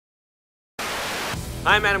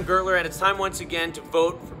I'm Adam Gertler, and it's time once again to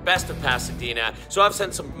vote for Best of Pasadena. So I've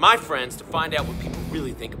sent some of my friends to find out what people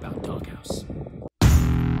really think about Doghouse.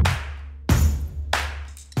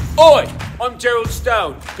 Oi! I'm Gerald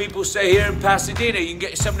Stone. People say here in Pasadena you can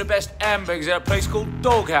get some of the best hamburgers at a place called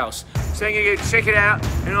Doghouse. So I'm gonna go check it out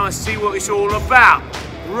and I'll see what it's all about.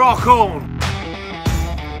 Rock on!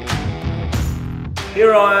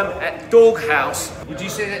 Here I am at Doghouse. Would you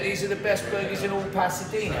say that these are the best burgers in all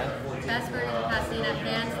Pasadena? Best burgers in Pasadena,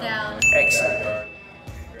 hands down. Excellent.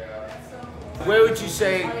 Where would you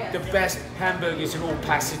say the best hamburgers in all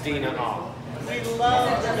Pasadena are? We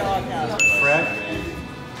love the Doghouse. Fresh,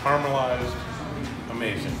 caramelized,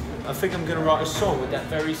 amazing. I think I'm going to write a song with that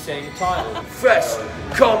very same title. Fresh,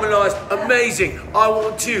 caramelized, amazing. I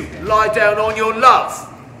want to lie down on your love.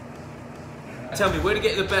 Tell me, where to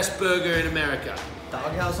get the best burger in America?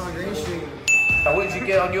 Doghouse on Green Street. What did you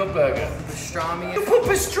get on your burger? Pastrami. You put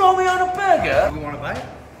pastrami on a burger? We want to bite?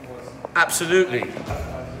 Absolutely.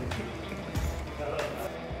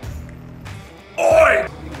 Oi!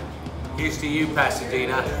 Here's to you,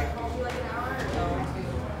 Pasadena.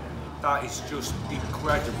 That is just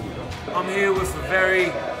incredible. I'm here with a very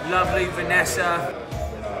lovely Vanessa.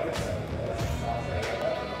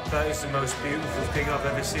 That is the most beautiful thing I've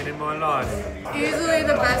ever seen in my life. Easily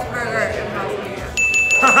the best burger in Pasadena.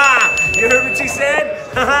 Haha! You heard what she said?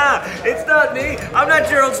 Haha! It's not me. I'm not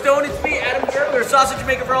Gerald Stone. It's me, Adam Gertler, sausage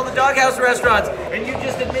maker for all the Doghouse restaurants. And you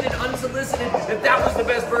just admitted unsolicited that that was the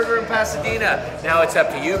best burger in Pasadena. Now it's up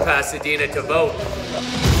to you, Pasadena, to vote.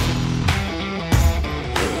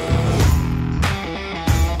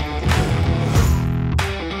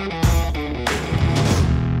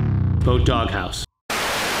 Vote Doghouse.